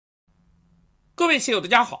各位棋友大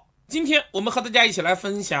家好，今天我们和大家一起来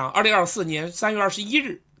分享2024年3月21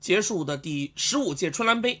日结束的第15届春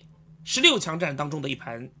兰杯16强战当中的一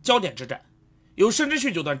盘焦点之战，由申真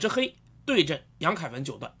谞9段之黑对阵杨楷文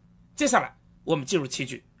9段。接下来我们进入棋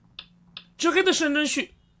局。之黑的申真谞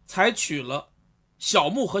采取了小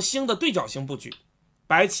目和星的对角形布局，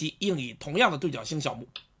白棋应以同样的对角星小目。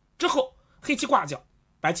之后黑棋挂角，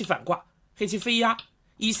白棋反挂，黑棋飞压，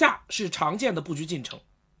以下是常见的布局进程。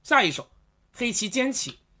下一手黑棋尖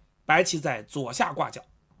起，白棋在左下挂角，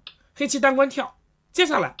黑棋单关跳。接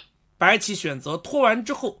下来白棋选择拖完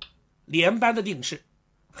之后连扳的定式，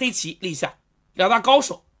黑棋立下，两大高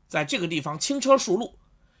手在这个地方轻车熟路。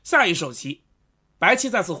下一手棋白棋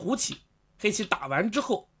再次胡起，黑棋打完之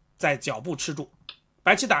后在脚步吃住，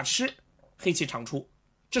白棋打吃，黑棋长出，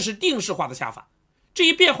这是定式化的下法。这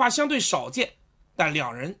一变化相对少见，但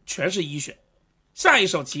两人全是一选。下一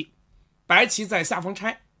手棋白棋在下方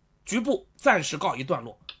拆，局部暂时告一段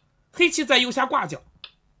落，黑棋在右下挂角，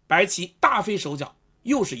白棋大飞手脚，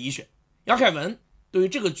又是一选。杨楷文对于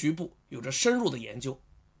这个局部有着深入的研究。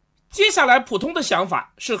接下来普通的想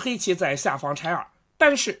法是黑棋在下方拆2，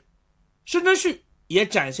但是申真谞也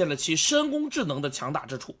展现了其深攻智能的强大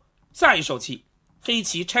之处。下一手棋黑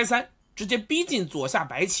棋拆3，直接逼近左下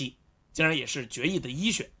白棋，竟然也是决议的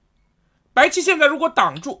一选。白棋现在如果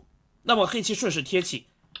挡住，那么黑棋顺势贴起，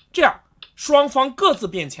这样双方各自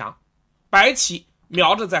变强，白棋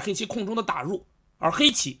瞄着在黑棋空中的打入，而黑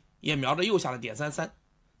棋也瞄着右下的点33，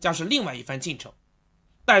将是另外一番进程。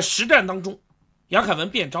但实战当中杨楷文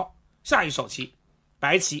变招，下一手棋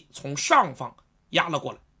白棋从上方压了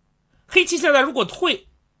过来，黑棋现在如果退，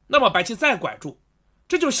那么白棋再拐住，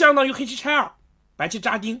这就相当于黑棋拆2，白棋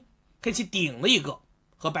扎丁，黑棋顶了一个，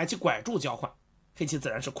和白棋拐住交换，黑棋自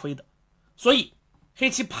然是亏的，所以黑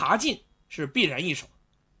棋爬进是必然一手。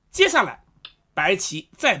接下来白棋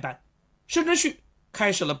再扳，申真谞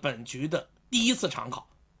开始了本局的第一次长考。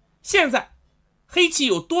现在黑棋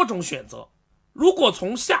有多种选择，如果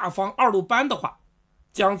从下方2路扳的话，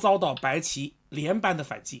将遭到白棋连扳的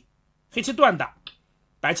反击。黑棋断打，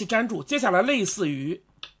白棋粘住，接下来类似于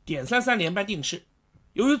点33连扳定式。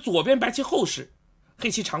由于左边白棋厚实，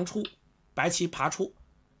黑棋长出，白棋爬出，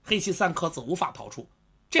黑棋3颗子无法逃出，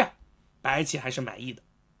这样白棋还是满意的。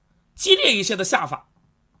激烈一些的下法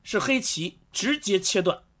是黑棋直接切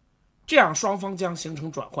断，这样双方将形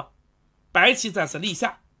成转换。白棋再次立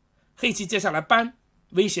下，黑棋接下来扳，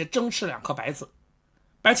威胁争吃2颗白子，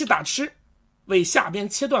白棋打吃，为下边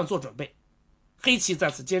切断做准备。黑棋再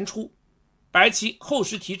次尖出，白棋后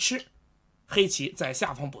实提吃，黑棋在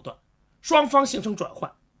下方补断，双方形成转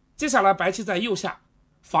换。接下来白棋在右下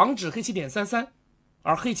防止黑棋点33，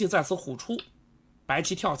而黑棋再次虎出，白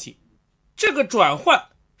棋跳起，这个转换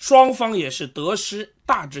双方也是得失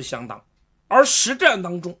大致相当。而实战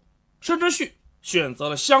当中申真谞选择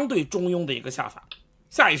了相对中庸的一个下法。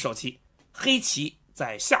下一手棋黑棋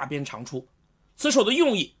在下边长出，此手的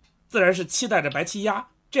用意自然是期待着白棋压，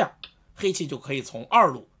这样黑棋就可以从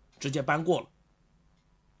2路直接扳过了。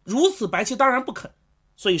如此白棋当然不肯，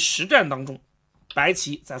所以实战当中白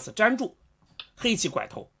棋再次粘住，黑棋拐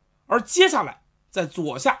头，而接下来在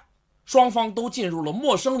左下双方都进入了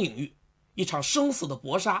陌生领域，一场生死的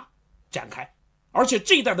搏杀展开，而且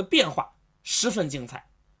这一代的变化十分精彩，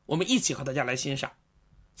我们一起和大家来欣赏。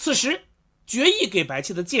此时决议给白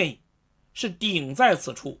棋的建议是顶在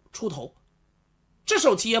此处出头，这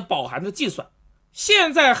手棋也饱含着计算。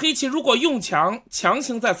现在黑棋如果用强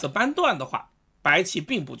行在此扳断的话，白棋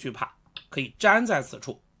并不惧怕，可以粘在此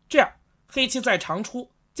处，这样黑棋再长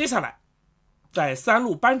出，接下来在3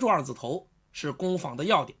路扳住2字头是攻防的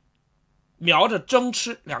要点，瞄着争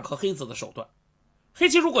吃2颗黑子的手段。黑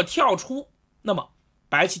棋如果跳出，那么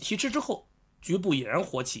白棋提吃之后局部已然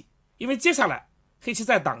活棋，因为接下来黑棋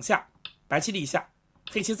在挡下，白棋立下，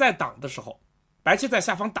黑棋在挡的时候，白棋在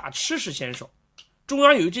下方打吃是先手，中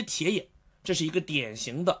央有一只铁眼，这是一个典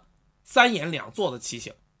型的3眼2坐的棋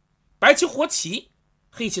形。白棋活棋，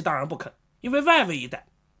黑棋当然不肯，因为外围一带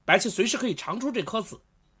白棋随时可以长出这颗子，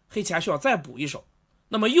黑棋还需要再补一手，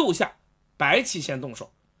那么右下白棋先动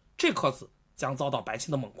手，这颗子将遭到白棋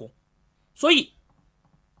的猛攻，所以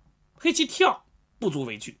黑棋跳不足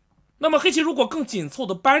为惧。那么黑棋如果更紧凑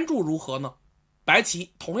的扳住如何呢？白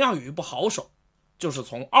棋同样有一步好手，就是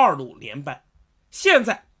从2路连扳。现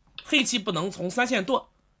在黑棋不能从3线断，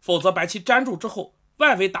否则白棋粘住之后，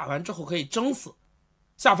外围打完之后可以争死，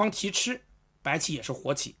下方提吃，白棋也是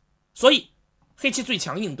活棋，所以黑棋最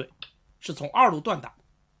强应对是从2路断打，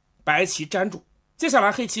白棋粘住，接下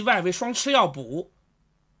来黑棋外围双吃要补，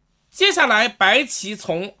接下来白棋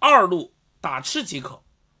从2路打吃即可。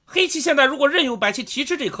黑棋现在如果任由白棋提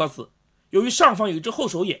吃这颗子，由于上方有一只后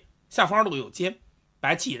手眼，下方2路有尖，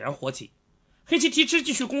白棋已然活棋。黑棋提吃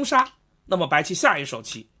继续攻杀，那么白棋下一手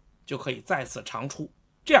棋就可以再次长出，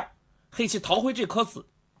这样黑棋逃回这颗子，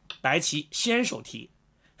白棋先手提。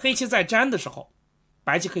黑棋在粘的时候，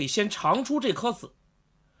白棋可以先长出这颗子。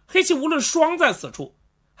黑棋无论双在此处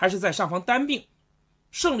还是在上方单并，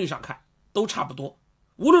胜率上看都差不多。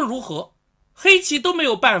无论如何，黑棋都没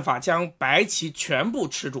有办法将白棋全部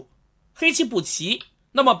吃住。黑棋补棋，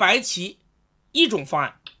那么白棋一种方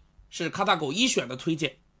案是卡大狗一选的推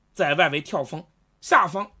荐，在外围跳封，下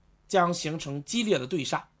方将形成激烈的对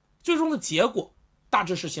杀，最终的结果大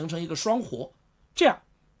致是形成一个双活，这样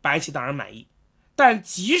白棋当然满意。但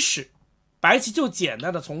即使白棋就简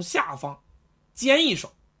单的从下方尖一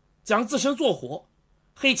手将自身做活，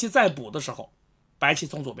黑棋再补的时候，白棋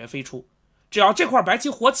从左边飞出，只要这块白棋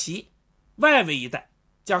活棋，外围一带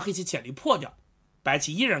将黑棋潜力破掉，白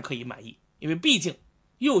棋依然可以满意，因为毕竟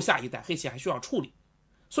右下一带黑棋还需要处理。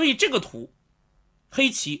所以这个图黑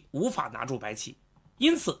棋无法拿住白棋，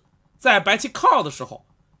因此在白棋靠的时候，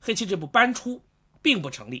黑棋这步搬出并不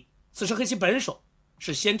成立。此时黑棋本手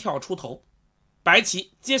是先跳出头，白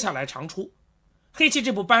棋接下来长出，黑棋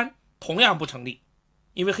这步搬同样不成立，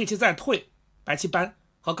因为黑棋再退，白棋搬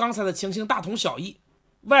和刚才的情形大同小异，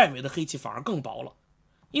外围的黑棋反而更薄了。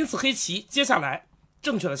因此黑棋接下来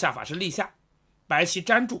正确的下法是立下，白棋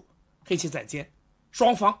粘住，黑棋再尖，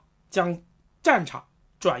双方将战场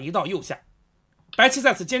转移到右下。白棋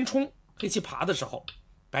在此尖冲，黑棋爬的时候，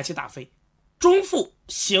白棋大飞，中复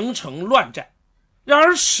形成乱战。然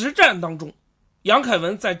而实战当中，杨凯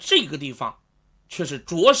文在这个地方却是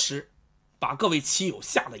着实把各位棋友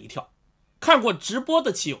吓了一跳。看过直播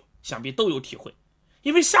的棋友想必都有体会，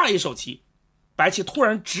因为下一手棋白棋突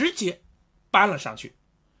然直接搬了上去，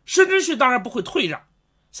申真谞当然不会退让，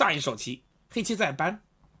下一手棋黑棋再搬，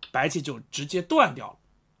白棋就直接断掉了。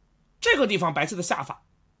这个地方白棋的下法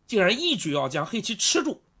竟然一举要将黑棋吃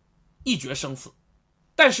住，一决生死。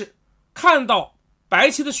但是看到白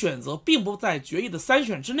棋的选择并不在决议的3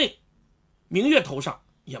选之内，明月头上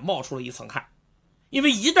也冒出了一层汗，因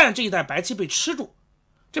为一旦这一带白棋被吃住，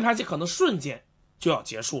这盘棋可能瞬间就要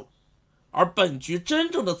结束了，而本局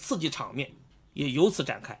真正的刺激场面也由此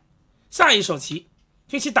展开。下一手棋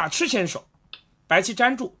黑棋打吃先手，白棋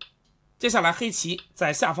粘住，接下来黑棋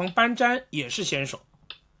在下方搬粘也是先手，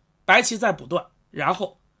白棋再补断，然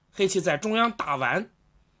后黑棋在中央打完，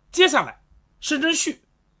接下来申真谞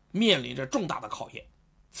面临着重大的考验。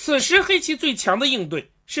此时黑棋最强的应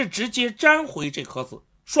对是直接粘回这颗子，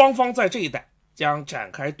双方在这一带将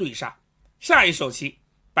展开对杀。下一手棋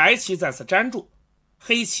白棋在此粘住，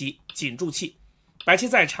黑棋紧住气，白棋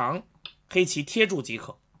再长，黑棋贴住即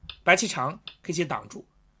可，白棋长，黑棋挡住。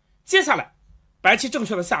接下来白棋正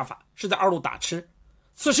确的下法是在2路打吃，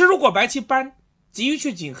此时如果白棋搬急于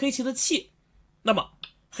去紧黑棋的气，那么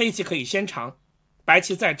黑棋可以先长，白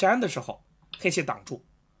棋在粘的时候黑棋挡住。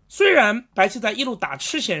虽然白棋在1路打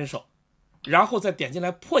吃先手，然后再点进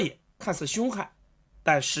来破眼，看似凶悍，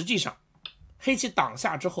但实际上黑棋挡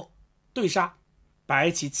下之后对杀，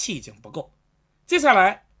白棋气已经不够。接下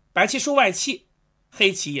来白棋收外气，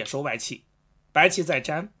黑棋也收外气，白棋再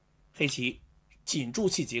粘，黑棋紧住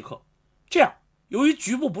气即可。这样由于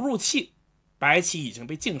局部不入气，白棋已经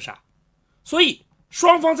被净杀，所以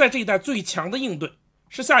双方在这一带最强的应对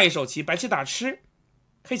是下一手棋白棋打吃，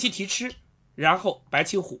黑棋提吃，然后白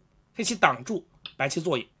棋虎，黑棋挡住，白棋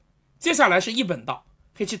做野。接下来是一本道，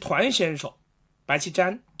黑棋团先手，白棋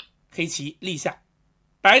粘，黑棋立下，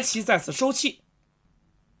白棋在此收气，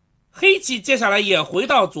黑棋接下来也回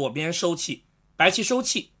到左边收气，白棋收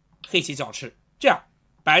气，黑棋角吃，这样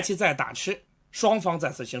白棋再打吃，双方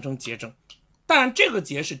再次形成劫争。但这个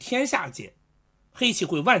劫是天下劫，黑棋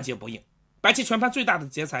会万劫不应。白棋全盘最大的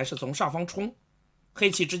劫财是从上方冲，黑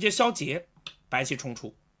棋直接消劫，白棋冲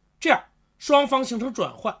出，这样双方形成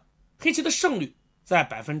转换，黑棋的胜率在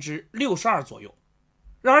 62% 左右。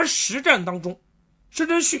然而实战当中，申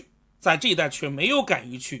真谞在这一带却没有敢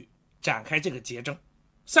于去展开这个劫争。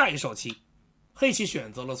下一手棋黑棋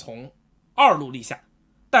选择了从2路立下，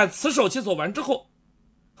但此手棋走完之后，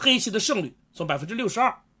黑棋的胜率从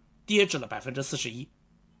 62% 跌至了 41%。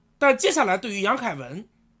 但接下来对于杨凯文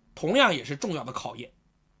同样也是重要的考验。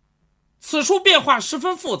此处变化十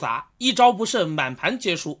分复杂，一招不慎满盘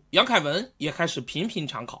皆输，杨凯文也开始频频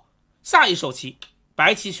常考。下一手棋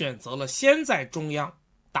白棋选择了先在中央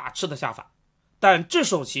打吃的下法，但这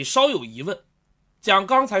手棋稍有疑问，将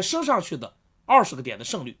刚才升上去的20个点的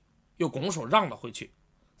胜率又拱手让了回去。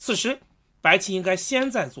此时白棋应该先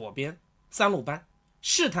在左边3路搬，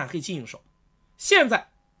试探黑棋应手。现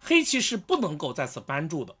在黑棋是不能够在此搬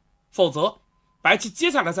住的，否则白棋接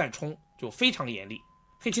下来再冲就非常严厉。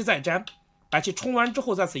黑棋再粘，白棋冲完之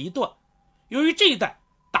后在此一断，由于这一带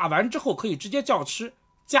打完之后可以直接叫吃，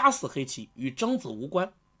夹死黑棋，与争子无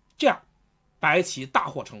关，这样白棋大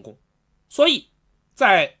获成功。所以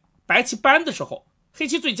在白棋扳的时候，黑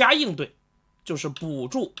棋最佳应对就是补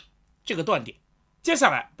住这个断点，接下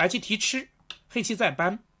来白棋提吃，黑棋再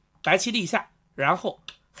扳，白棋立下，然后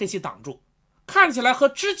黑棋挡住。看起来和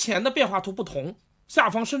之前的变化图不同，下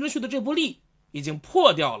方申真谞的这步力已经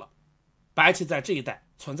破掉了白棋在这一带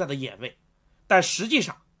存在的眼位，但实际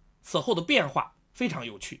上此后的变化非常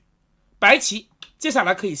有趣。白棋接下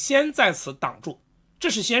来可以先在此挡住，这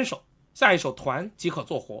是先手，下一手团即可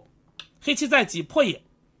做活。黑棋再挤破眼，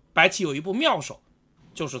白棋有一步妙手，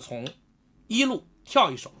就是从一路跳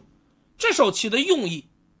一手。这手棋的用意，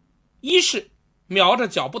一是瞄着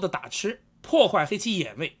脚步的打吃，破坏黑棋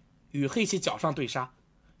眼位，与黑棋脚上对杀。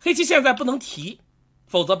黑棋现在不能提，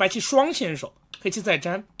否则白棋双先手，黑棋再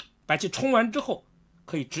粘，白棋冲完之后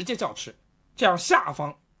可以直接叫吃，这样下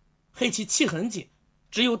方黑棋气很紧，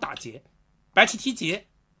只有打劫。白棋提劫，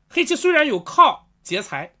黑棋虽然有靠劫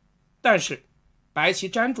财，但是白棋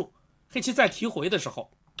粘住，黑棋再提回的时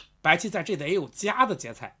候，白棋在这带也有夹的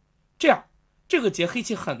劫财，这样这个劫黑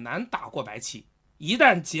棋很难打过白棋，一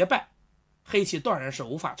旦劫败，黑棋断然是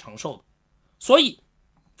无法承受的。所以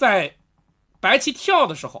在白棋跳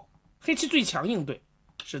的时候，黑棋最强应对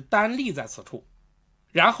是单立在此处，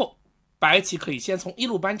然后白棋可以先从一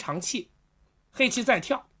路扳长气，黑棋再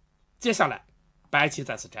跳，接下来白棋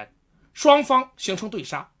在此粘，双方形成对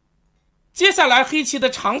杀。接下来黑棋的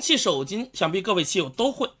长气手筋想必各位棋友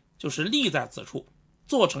都会，就是立在此处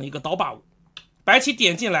做成一个刀把舞，白棋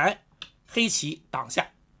点进来，黑棋挡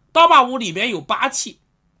下，刀把舞里边有8气，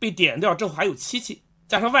被点掉之后还有7气，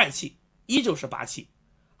加上外气依旧是8气。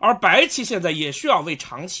而白棋现在也需要为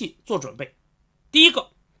长气做准备。第一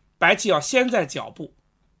个，白棋要先在脚步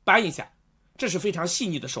扳一下，这是非常细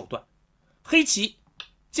腻的手段。黑棋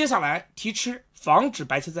接下来提吃，防止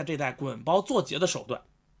白棋在这带滚包做劫的手段，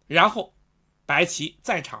然后白棋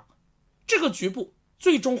再长，这个局部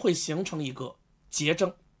最终会形成一个劫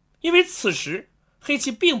争，因为此时黑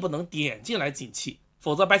棋并不能点进来紧气，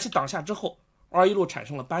否则白棋挡下之后2一路产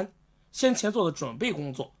生了扳，先前做的准备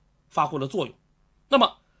工作发挥了作用。那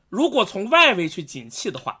么如果从外围去紧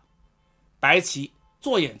气的话，白棋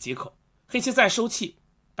做眼即可，黑棋再收气，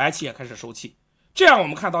白棋也开始收气，这样我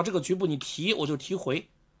们看到这个局部你提我就提回，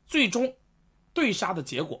最终对杀的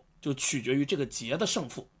结果就取决于这个劫的胜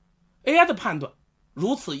负。 AI 的判断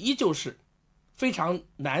如此依旧是非常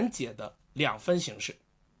难解的2分形式。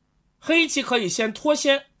黑棋可以先脱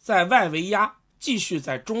先在外围压，继续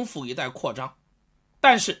在中府一带扩张，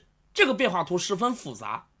但是这个变化图十分复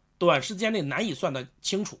杂，短时间内难以算得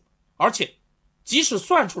清楚，而且即使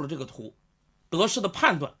算出了这个图，得失的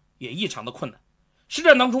判断也异常的困难。实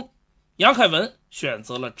战当中，杨凯文选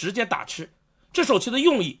择了直接打吃，这手棋的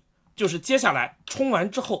用意就是接下来冲完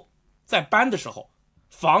之后在扳的时候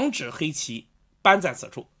防止黑棋扳在此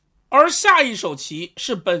处。而下一手棋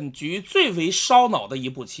是本局最为烧脑的一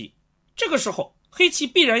步棋，这个时候黑棋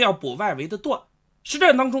必然要补外围的断。实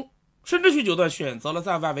战当中申真谞九段选择了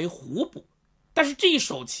在外围互补，但是这一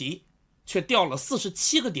手棋却掉了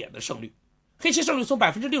47个点的胜率，黑棋胜率从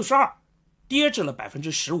 62% 跌至了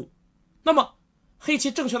 15%。 那么黑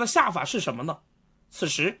棋正确的下法是什么呢？此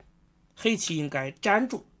时黑棋应该粘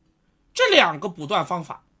住。这2个补断方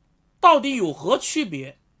法到底有何区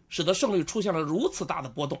别，使得胜率出现了如此大的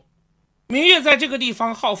波动？明月在这个地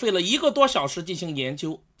方耗费了1个多小时进行研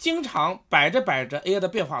究，经常摆着摆着 AI 的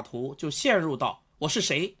变化图就陷入到我是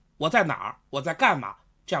谁，我在哪儿，我在干嘛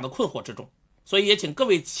这样的困惑之中，所以也请各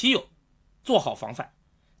位棋友做好防范。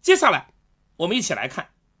接下来我们一起来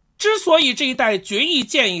看，之所以这一带决议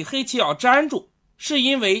建议黑棋要粘住，是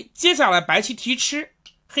因为接下来白棋提吃，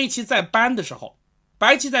黑棋在扳的时候，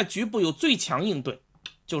白棋在局部有最强应对，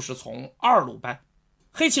就是从2路扳。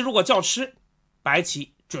黑棋如果叫吃，白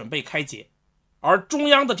棋准备开劫，而中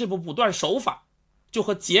央的这步补断手法就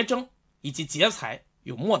和劫争以及劫财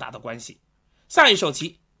有莫大的关系。下一手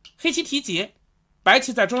棋黑棋提劫，白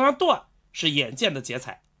棋在中央断是眼见的劫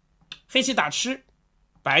财，黑棋打吃，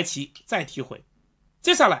白棋再提回，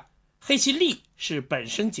接下来黑棋立是本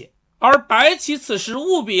身劫，而白棋此时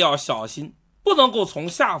务必要小心，不能够从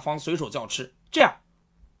下方随手叫吃，这样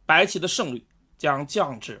白棋的胜率将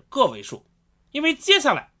降至个位数。因为接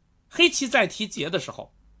下来黑棋在提劫的时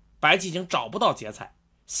候，白棋已经找不到劫财，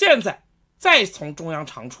现在再从中央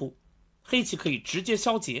长出，黑棋可以直接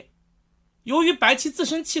消劫。由于白棋自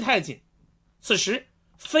身气太紧，此时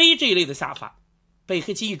飞这一类的下法被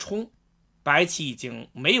黑棋一冲，白棋已经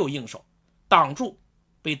没有应手，挡住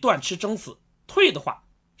被断吃争死，退的话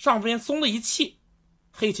上边松了一气，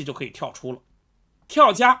黑棋就可以跳出了。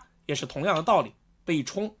跳夹也是同样的道理，被一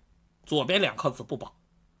冲，左边2颗子不保。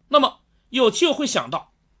那么有棋友会想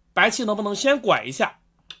到，白棋能不能先拐一下，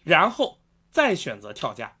然后再选择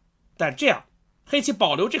跳家？但这样黑棋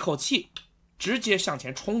保留这口气，直接向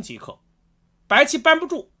前冲即可。白棋扳不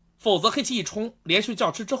住，否则黑棋一冲，连续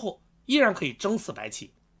叫吃之后，依然可以争死白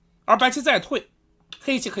棋。而白棋再退，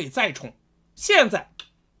黑棋可以再冲。现在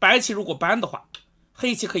白棋如果扳的话，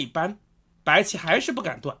黑棋可以扳，白棋还是不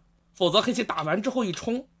敢断，否则黑棋打完之后一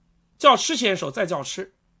冲，叫吃先手再叫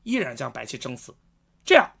吃，依然将白棋争死。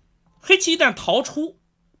这样黑棋一旦逃出，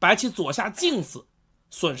白棋左下尽死，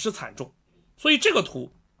损失惨重。所以这个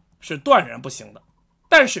图是断然不行的。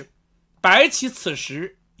但是白棋此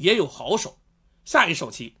时也有好手，下一手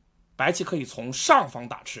棋白棋可以从上方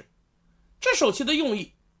打吃。这手棋的用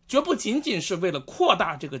意绝不仅仅是为了扩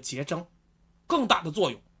大这个劫争，更大的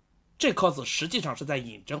作用，这颗子实际上是在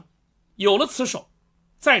引争。有了此手，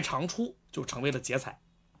再长出就成为了劫财。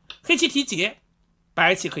黑棋提劫，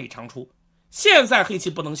白棋可以长出。现在黑棋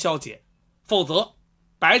不能消劫，否则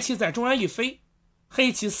白棋在中央一飞，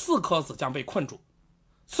黑棋4颗子将被困住。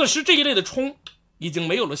此时这一类的冲已经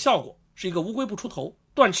没有了效果，是一个乌龟不出头，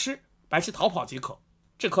断吃，白棋逃跑即可，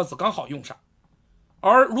这颗子刚好用上。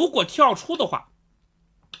而如果跳出的话，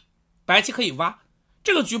白棋可以挖，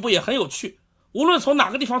这个局部也很有趣，无论从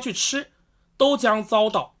哪个地方去吃，都将遭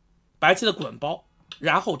到白棋的滚包，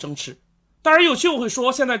然后争吃。当然有棋友会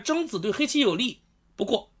说，现在争子对黑棋有利，不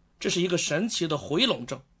过这是一个神奇的回笼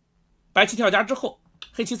争。白棋跳家之后，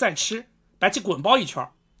黑棋再吃，白棋滚包一圈，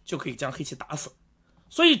就可以将黑棋打死。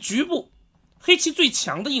所以局部黑棋最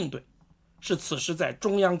强的应对是此时在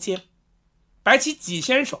中央间，白棋挤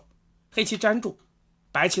先手，黑棋粘住，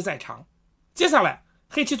白棋再长。接下来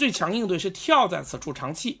黑棋最强应对是跳在此处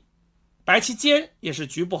长气，白棋尖也是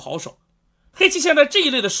局部好手。黑棋现在这一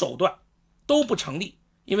类的手段都不成立，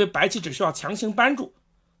因为白棋只需要强行扳住，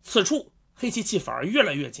此处黑棋气反而越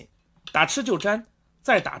来越紧，打吃就粘，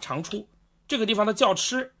再打长出，这个地方的叫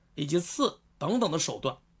吃以及刺等等的手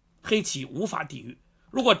段，黑棋无法抵御。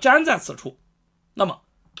如果粘在此处，那么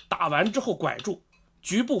打完之后拐住，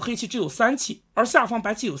局部黑棋只有3气，而下方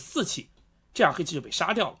白棋有4气，这样黑棋就被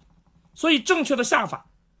杀掉了。所以正确的下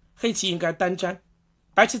法，黑棋应该单粘，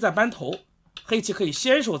白棋在扳头，黑棋可以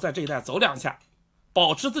先手在这一带走2下，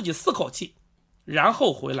保持自己4口气，然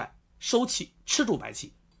后回来收气吃住白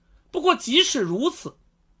棋。不过即使如此，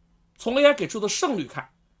从 AI 给出的胜率看，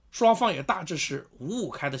双方也大致是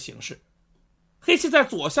5-5开的形式。黑棋在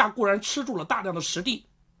左下固然吃住了大量的实地，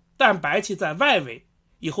但白棋在外围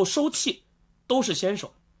以后收气都是先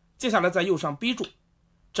手，接下来在右上逼住，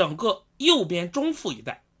整个右边中腹一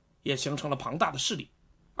带也形成了庞大的势力。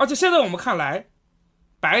而且现在我们看来，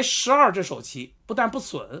白12这手棋不但不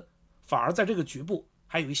损，反而在这个局部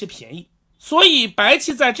还有一些便宜。所以白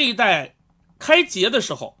棋在这一带开劫的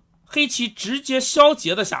时候，黑棋直接消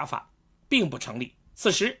劫的下法并不成立。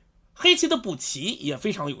此时黑棋的补棋也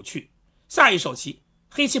非常有趣，下一手棋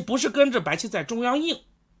黑棋不是跟着白棋在中央应，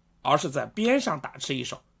而是在边上打吃一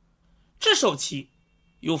手。这手棋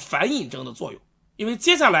有反引争的作用，因为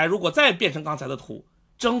接下来如果再变成刚才的图，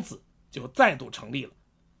争子就再度成立了。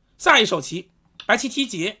下一手棋白棋提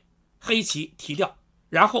劫，黑棋提掉，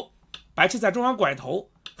然后白棋在中央拐头，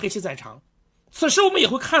黑棋在长。此时我们也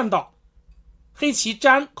会看到黑棋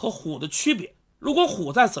粘和虎的区别，如果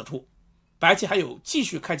虎在此处，白棋还有继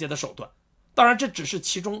续开劫的手段，当然这只是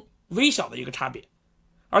其中微小的一个差别。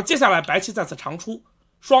而接下来白棋在此长出，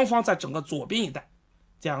双方在整个左边一带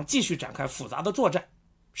将继续展开复杂的作战。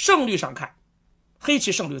胜率上看，黑棋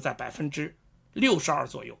胜率在62%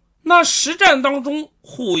左右。那实战当中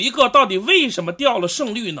虎一个到底为什么掉了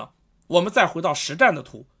胜率呢？我们再回到实战的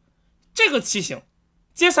图，这个棋形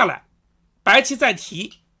接下来白棋再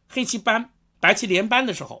提，黑棋扳，白棋连扳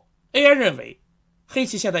的时候， AI 认为黑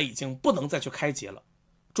棋现在已经不能再去开劫了。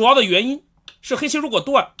主要的原因是黑棋如果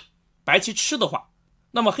断，白棋吃的话，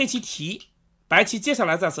那么黑棋提，白棋接下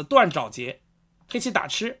来在此断找劫，黑棋打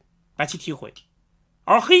吃，白棋提回。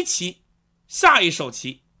而黑棋下一手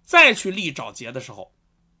棋再去立找劫的时候，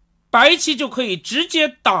白棋就可以直接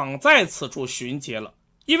挡在此处寻劫了。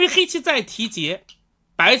因为黑棋再提劫，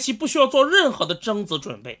白棋不需要做任何的争子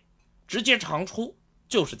准备，直接长出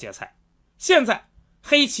就是劫财。现在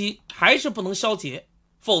黑棋还是不能消劫，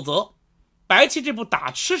否则白棋这步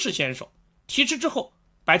打吃是先手，提吃之后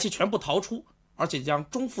白棋全部逃出，而且将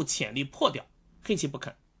中腹潜力破掉，黑棋不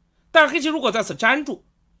肯。但黑棋如果在此粘住，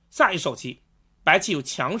下一手棋白棋有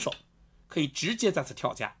强手，可以直接在此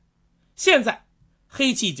跳家。现在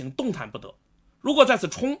黑棋已经动弹不得，如果在此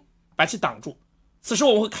冲，白棋挡住，此时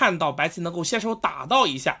我们会看到白棋能够先手打到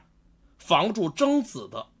一下，防住争子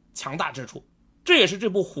的强大之处。这也是这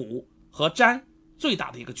步虎和粘最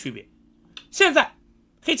大的一个区别。现在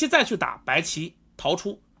黑棋再去打白棋逃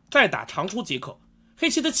出，再打长出即可。黑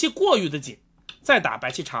棋的棋过于的紧，再打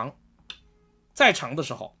白棋长，再长的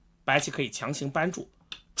时候，白棋可以强行扳住。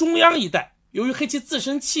中央一带由于黑棋自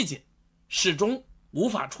身气紧，始终无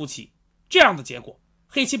法出棋，这样的结果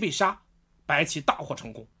黑棋被杀，白棋大获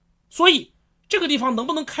成功。所以这个地方能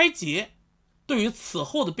不能开劫，对于此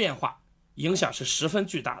后的变化影响是十分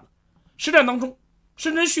巨大的。实战当中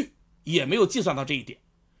申真谞也没有计算到这一点，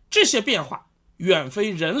这些变化远非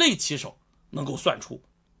人类棋手能够算出。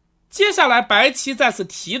接下来白棋再次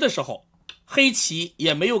提的时候，黑棋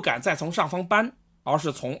也没有敢再从上方扳，而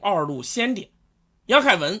是从二路先点。杨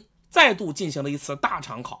凯文再度进行了一次大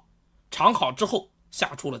长考，长考之后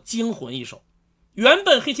下出了惊魂一手。原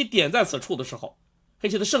本黑棋点在此处的时候，黑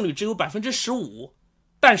棋的胜率只有 15%，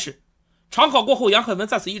 但是长考过后杨凯文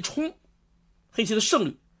在此一冲，黑棋的胜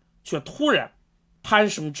率却突然攀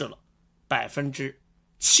升至了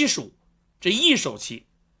 75%， 这一手棋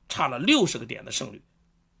差了60个点的胜率。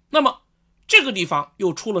那么这个地方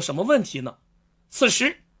又出了什么问题呢？此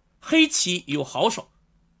时黑棋有好手，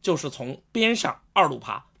就是从边上二路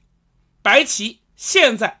爬，白棋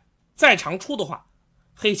现在再长出的话，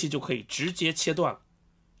黑棋就可以直接切断了，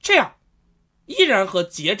这样依然和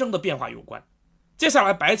劫争的变化有关。接下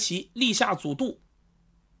来白棋立下阻渡，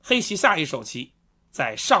黑棋下一手棋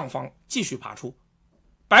在上方继续爬出，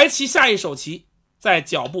白棋下一手棋在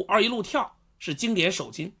脚步二一路跳，是经典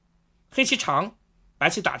手筋。黑棋长，白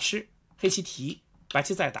棋打吃，黑棋提，白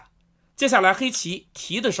棋再打。接下来黑棋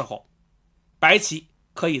提的时候，白棋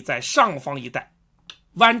可以在上方一带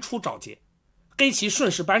弯出找劫，黑棋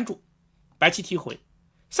顺势扳住，白棋提回。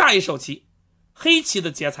下一手棋黑棋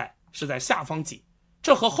的劫财是在下方挤，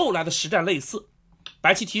这和后来的实战类似，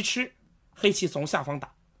白棋提吃，黑棋从下方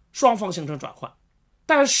打，双方形成转换。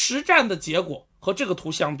但实战的结果和这个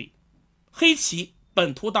图相比，黑棋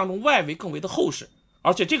本图当中外围更为的厚实，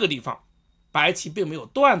而且这个地方白棋并没有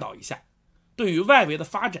断倒一下，对于外围的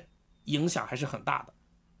发展影响还是很大的。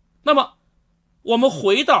那么我们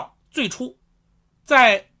回到最初，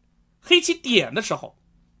在黑棋点的时候，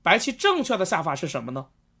白棋正确的下法是什么呢？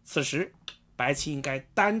此时白棋应该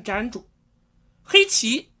单粘住，黑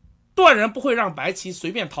棋断然不会让白棋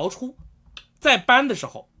随便逃出。在扳的时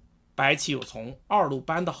候，白棋有从二路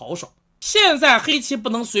扳的好手，现在黑棋不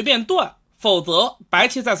能随便断，否则白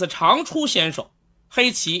棋再次长出先手，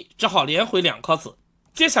黑棋只好连回2颗子。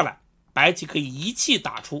接下来白棋可以一气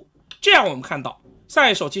打出，这样我们看到下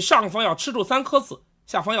一手棋上方要吃住3颗子，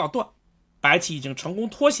下方要断，白棋已经成功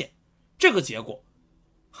脱险，这个结果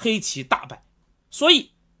黑棋大败。所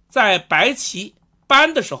以在白棋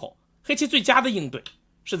扳的时候，黑棋最佳的应对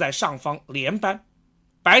是在上方连扳，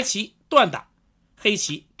白棋断打，黑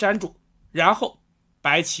棋粘住，然后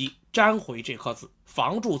白棋粘回这颗子，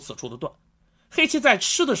防住此处的断。黑棋在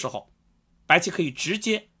吃的时候，白棋可以直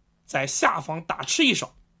接在下方打吃一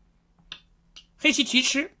手，黑棋提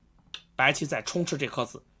吃，白棋再冲吃这颗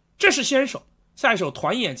子，这是先手，下一手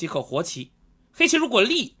团眼即可活棋。黑棋如果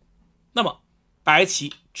立，那么白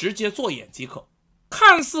棋直接做眼即可。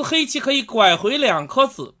看似黑棋可以拐回2颗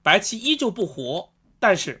子，白棋依旧不活，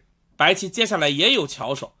但是白棋接下来也有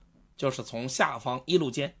巧手，就是从下方一路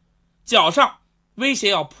尖，角上威胁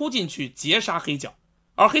要扑进去截杀黑角，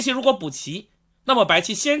而黑棋如果补棋，那么白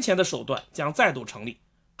棋先前的手段将再度成立，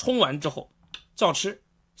冲完之后叫吃，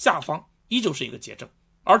下方依旧是一个劫争，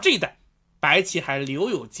而这一带白棋还留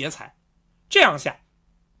有劫财，这样下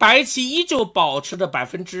白棋依旧保持着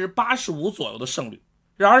 85% 左右的胜率。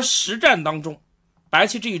然而实战当中，白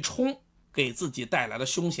棋这一冲给自己带来了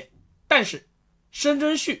凶险，但是申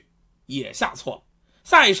真谞也下错了。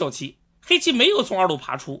下一手棋黑棋没有从二路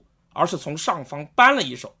爬出，而是从上方扳了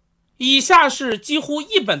一手。以下是几乎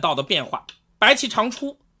一本道的变化，白棋长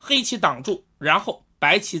出，黑棋挡住，然后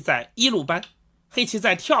白棋在一路扳，黑棋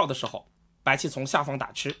在跳的时候，白棋从下方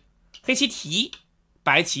打吃，黑棋提，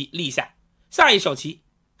白棋立下。下一手棋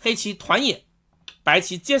黑棋团眼，白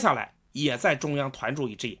棋接下来也在中央团住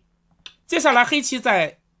一只眼。接下来黑棋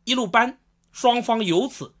在一路扳，双方由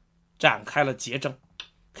此展开了劫争。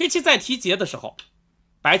黑棋在提劫的时候，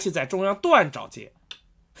白棋在中央断找劫，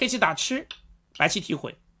黑棋打吃，白棋提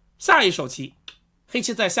回。下一手棋黑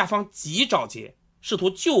棋在下方急找劫，试图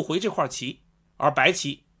救回这块棋，而白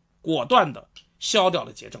棋果断的消掉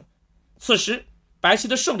了劫争。此时白棋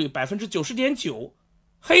的胜率 90.9%，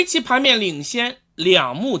 黑棋盘面领先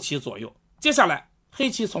2目棋左右。接下来黑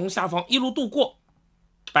棋从下方一路渡过，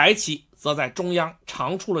白棋则在中央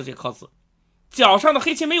长出了这颗子，角上的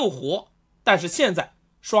黑棋没有活，但是现在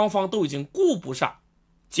双方都已经顾不上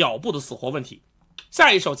脚步的死活问题。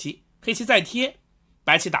下一手棋黑棋再贴，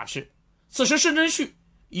白棋打吃，此时申真谞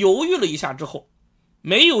犹豫了一下之后，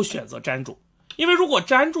没有选择粘住，因为如果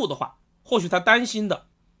粘住的话，或许他担心的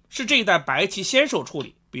是这一带白棋先手处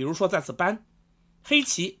理，比如说再次扳，黑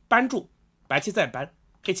棋扳住，白棋再扳，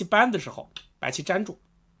黑棋扳的时候白棋粘住，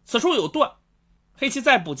此处有断，黑棋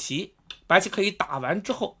再补棋，白棋可以打完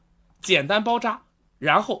之后简单包扎，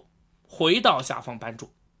然后回到下方扳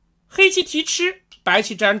住，黑棋提吃，白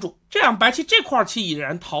棋粘住，这样白棋这块棋已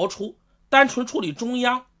然逃出，单纯处理中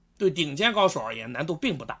央对顶尖高手而言难度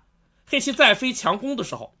并不大。黑棋再飞强攻的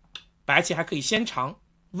时候，白棋还可以先长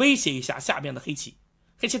威胁一下下边的黑棋，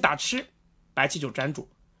黑棋打吃，白棋就粘住。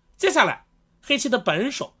接下来黑棋的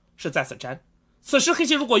本手是再次粘，此时黑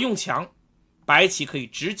棋如果用强，白棋可以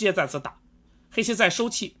直接再次打，黑棋再收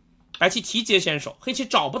气，白棋提劫先手，黑棋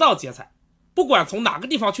找不到劫材，不管从哪个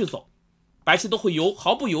地方去走，白棋都会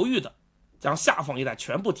毫不犹豫的将下方一带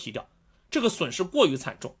全部提掉，这个损失过于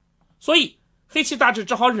惨重，所以黑棋大致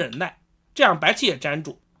只好忍耐，这样白棋也粘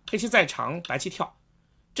住，黑棋再长，白棋跳，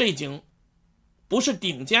这已经不是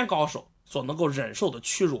顶尖高手所能够忍受的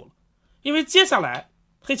屈辱了。因为接下来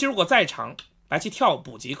黑棋如果再长，白棋跳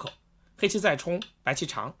补即可，黑棋再冲，白棋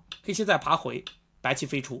长，黑棋再爬回，白棋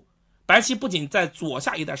飞出，白棋不仅在左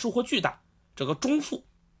下一带收获巨大，这个中腹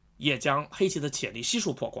也将黑棋的潜力悉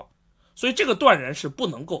数破光，所以这个断人是不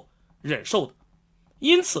能够忍受的。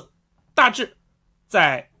因此大致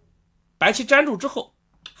在白棋粘住之后，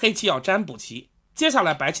黑棋要粘补棋，接下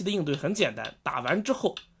来白棋的应对很简单，打完之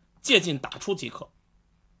后借劲打出即可。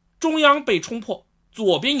中央被冲破，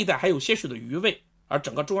左边一带还有些许的余位，而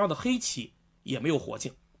整个中央的黑棋也没有活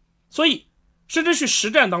境，所以申真谞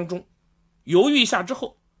实战当中犹豫一下之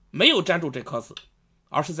后没有粘住这颗子，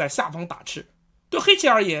而是在下方打吃。对黑棋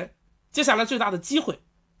而言，接下来最大的机会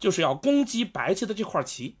就是要攻击白棋的这块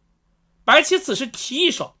棋，白棋此时提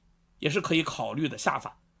一手也是可以考虑的下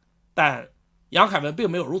法，但杨凯文并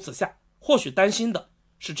没有如此下，或许担心的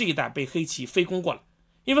是这一带被黑棋飞攻过来，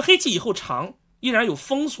因为黑棋以后长依然有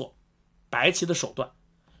封锁白棋的手段。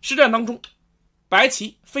实战当中白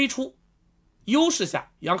棋飞出优势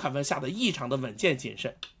下，杨凯文下的异常的稳健谨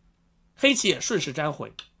慎，黑棋也顺势粘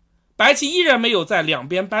回，白棋依然没有在两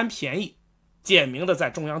边扳便宜，简明的在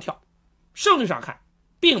中央跳，胜率上看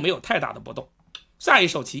并没有太大的波动。下一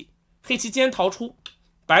手棋黑棋尖逃出，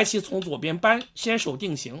白棋从左边扳先手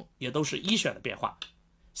定型，也都是一选的变化。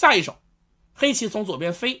下一手黑棋从左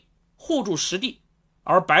边飞护住实地，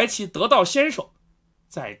而白棋得到先手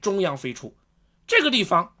在中央飞出，这个地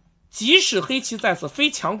方即使黑棋再次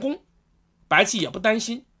飞强攻，白棋也不担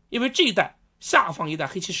心，因为这一带下方一带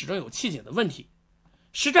黑棋始终有弃紧的问题。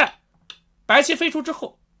实战白棋飞出之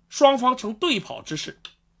后，双方呈对跑之势，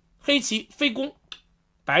黑棋飞攻，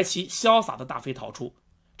白棋潇洒的大飞逃出，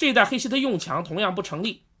这一带黑棋的用强同样不成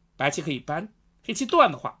立，白棋可以扳，黑棋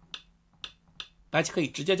断的话，白棋可以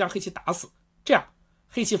直接将黑棋打死，这样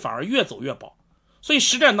黑棋反而越走越薄。所以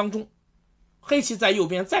实战当中黑棋在右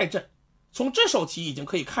边再阵，从这手棋已经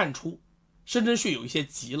可以看出申真谞有一些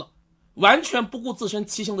急了，完全不顾自身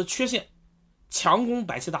棋形的缺陷，强攻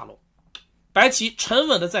白棋大龙，白棋沉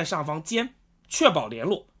稳的在上方尖，确保联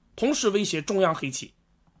络，同时威胁中央黑棋。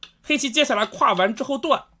黑棋接下来跨完之后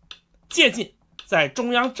断，借劲在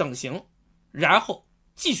中央整形，然后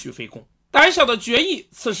继续飞攻。胆小的决议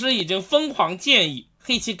此时已经疯狂建议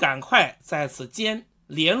黑棋赶快在此尖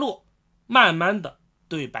联络，慢慢的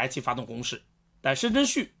对白棋发动攻势，但申真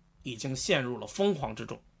谞已经陷入了疯狂之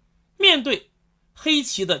中。面对黑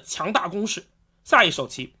棋的强大攻势，下一手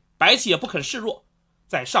棋白棋也不肯示弱，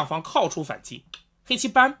在上方靠出反击，黑棋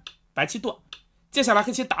扳，白棋断，接下来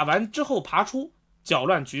黑棋打完之后爬出，搅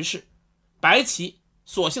乱局势，白棋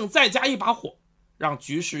索性再加一把火，让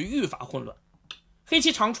局势愈发混乱。黑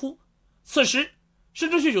棋长出，此时申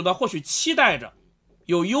真谞九段或许期待着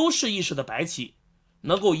有优势意识的白棋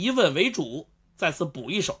能够以稳为主，再次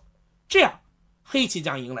补一手，这样黑棋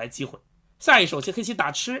将迎来机会。下一手棋黑棋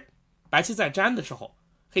打吃，白棋在粘的时候，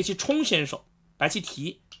黑棋冲先手，白棋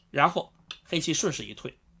提，然后黑棋顺势一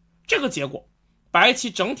退，这个结果白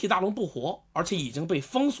棋整体大龙不活，而且已经被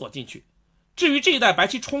封锁进去。至于这一带白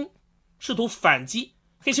棋冲试图反击，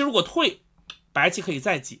黑棋如果退，白棋可以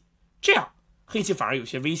再挤，这样黑棋反而有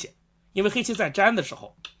些危险，因为黑棋在粘的时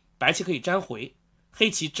候白棋可以粘回，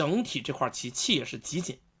黑棋整体这块棋气也是极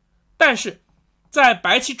紧，但是在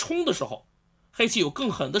白棋冲的时候，黑棋有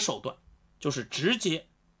更狠的手段，就是直接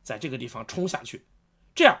在这个地方冲下去，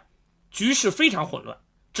这样局势非常混乱，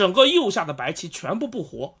整个右下的白棋全部不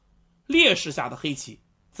活，劣势下的黑棋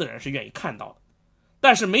自然是愿意看到的。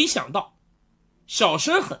但是没想到小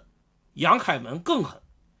申狠，杨凯文更狠，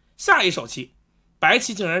下一手棋白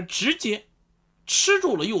棋竟然直接吃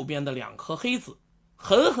住了右边的两颗黑子，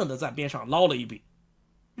狠狠地在边上捞了一笔，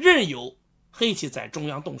任由黑棋在中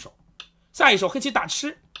央动手。下一手黑棋打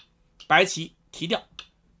吃，白棋提掉，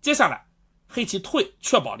接下来黑棋退，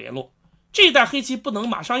确保联络。这一带黑棋不能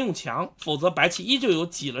马上用强，否则白棋依旧有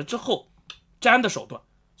挤了之后粘的手段。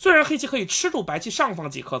虽然黑棋可以吃住白棋上方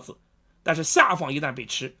几颗子，但是下方一旦被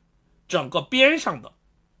吃，整个边上的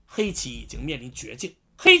黑棋已经面临绝境，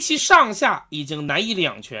黑棋上下已经难以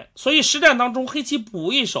两全。所以实战当中黑棋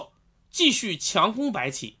补一手，继续强攻白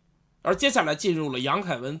棋。而接下来进入了杨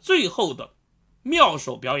凯文最后的妙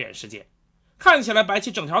手表演时间。看起来白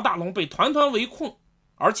棋整条大龙被团团围困，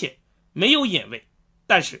而且没有眼位，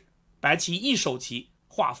但是白棋一手棋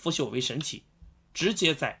化腐朽为神棋，直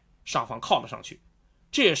接在上方靠了上去。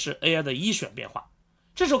这也是 AI 的一选变化。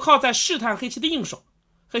这手靠在试探黑棋的应手，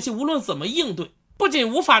黑棋无论怎么应对，不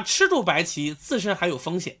仅无法吃住白棋，自身还有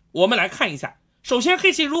风险。我们来看一下，首先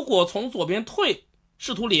黑棋如果从左边退，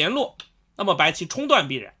试图联络，那么白棋冲断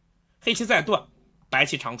必然，黑棋再断，白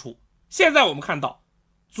棋长出。现在我们看到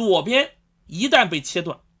左边一旦被切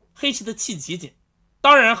断，黑棋的气极紧，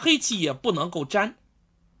当然黑棋也不能够粘，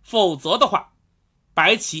否则的话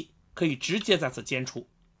白棋可以直接在此尖出，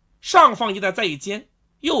上方一带再一尖，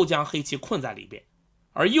又将黑棋困在里边，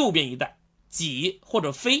而右边一带挤或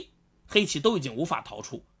者飞，黑棋都已经无法逃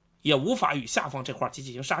出，也无法与下方这块棋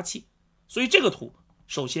进行杀气，所以这个图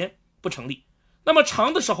首先不成立。那么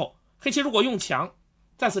长的时候，黑棋如果用强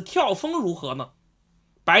再次跳封如何呢？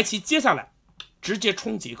白棋接下来直接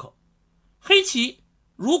冲即可，黑棋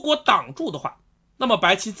如果挡住的话，那么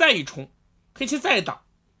白棋再一冲，黑棋再挡，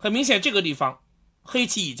很明显这个地方黑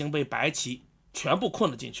棋已经被白棋全部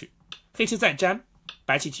困了进去。黑棋再粘，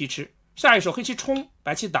白棋提吃，下一手黑棋冲，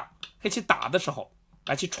白棋挡，黑棋打的时候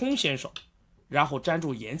白棋冲先手，然后粘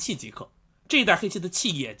住延气即可。这一带黑棋的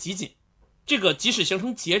气也极紧，这个即使形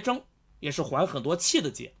成结争，也是还很多气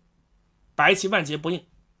的结，白棋万劫不应，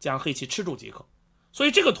将黑棋吃住即可。所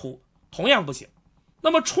以这个图同样不行。那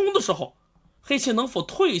么冲的时候，黑棋能否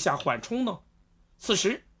退一下缓冲呢？此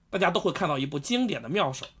时大家都会看到一部经典的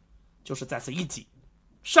妙手，就是再次一挤，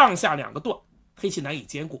上下两个段，黑棋难以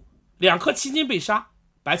兼顾，两颗棋筋被杀，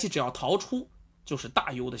白棋只要逃出就是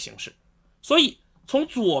大优的形势。所以从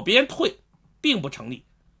左边退并不成立，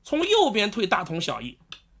从右边退大同小异。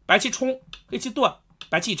白棋冲，黑棋断，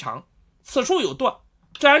白棋长，此处有断，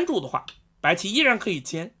粘住的话白棋依然可以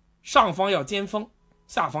尖，上方要尖锋，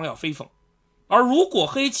下方要飞锋。而如果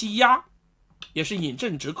黑棋压，也是饮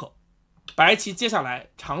鸩止渴，白棋接下来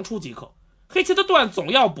长出即可，黑棋的段总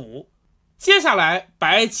要补，接下来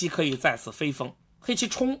白棋可以再次飞锋，黑棋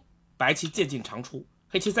冲，白棋渐进长出，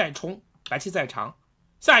黑棋再冲，白棋再长，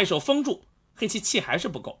下一手封住，黑棋气还是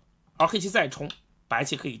不够，而黑棋再冲，白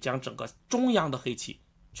棋可以将整个中央的黑棋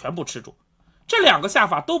全部吃住。这两个下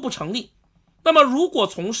法都不成立。那么如果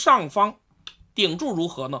从上方顶住如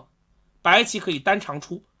何呢？白棋可以单长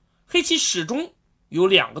出，黑棋始终有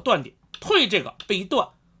两个断点，退这个被一断，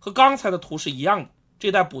和刚才的图是一样的，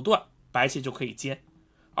这带补断白棋就可以尖。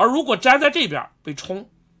而如果粘在这边被冲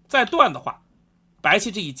再断的话，白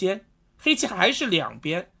棋这一尖，黑棋还是两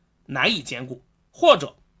边难以兼顾，或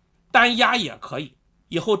者单压也可以，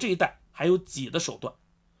以后这一带还有挤的手段。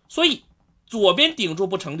所以左边顶住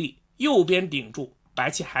不成立，右边顶住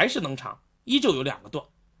白棋还是能长，依旧有两个段。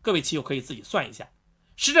各位棋友可以自己算一下。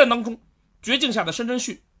实战当中绝境下的申真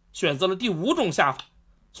谞选择了第5种下法，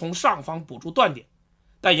从上方补住断点，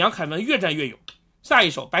但杨凯文越战越勇，下一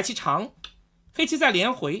手白棋长，黑棋再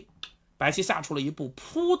连回，白棋下出了一步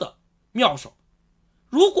扑的妙手。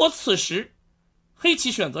如果此时黑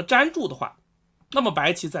棋选择粘住的话，那么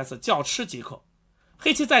白棋在此叫吃即可，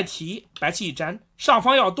黑棋再提，白棋一粘，上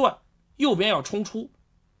方要断，右边要冲出，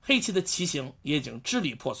黑棋的棋形也已经支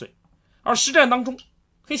离破碎。而实战当中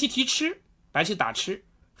黑棋提吃，白棋打吃，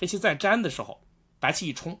黑棋再粘的时候白棋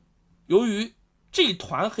一冲，由于这一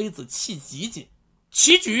团黑子气极紧，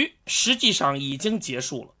棋局实际上已经结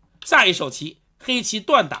束了。下一手棋黑棋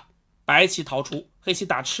断打，白棋逃出，黑棋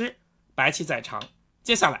打吃，白棋再长，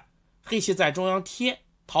接下来黑棋在中央贴，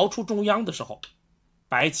逃出中央的时候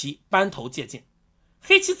白棋扳头借进，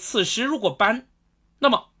黑棋此时如果扳，那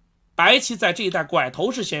么白棋在这一带拐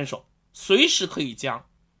头是先手，随时可以将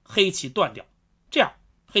黑棋断掉，这样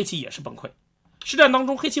黑棋也是崩溃。实战当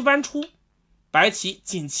中黑棋弯出，白棋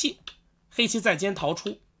紧气，黑棋再尖逃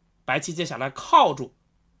出，白棋接下来靠住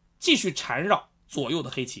继续缠绕左右的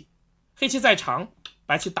黑棋，黑棋再长，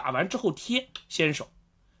白棋打完之后贴先手，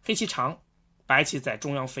黑棋长，白棋在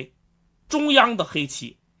中央飞，中央的黑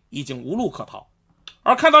棋已经无路可逃。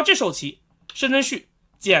而看到这手棋，申真谞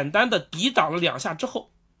简单的抵挡了2下之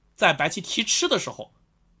后，在白棋提吃的时候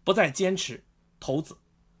不再坚持投子，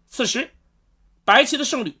此时白棋的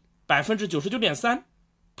胜率 99.3%，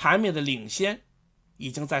 盘面的领先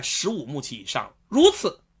已经在15目棋以上了。如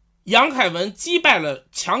此杨凯文击败了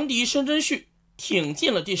强敌申真谞，挺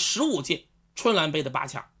进了第15届春兰杯的8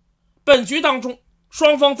强。本局当中，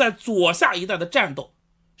双方在左下一带的战斗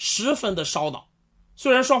十分的烧脑，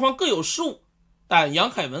虽然双方各有失误，但杨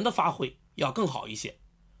凯文的发挥要更好一些。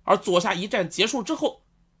而左下一战结束之后，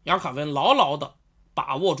杨凯文牢牢地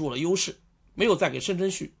把握住了优势，没有再给申真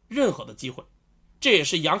谞任何的机会，这也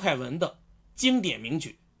是杨凯文的经典名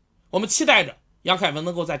局。我们期待着杨凯文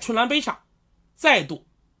能够在春兰杯上再度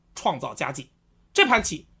创造佳绩。这盘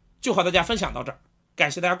棋就和大家分享到这儿，感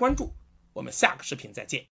谢大家关注，我们下个视频再见。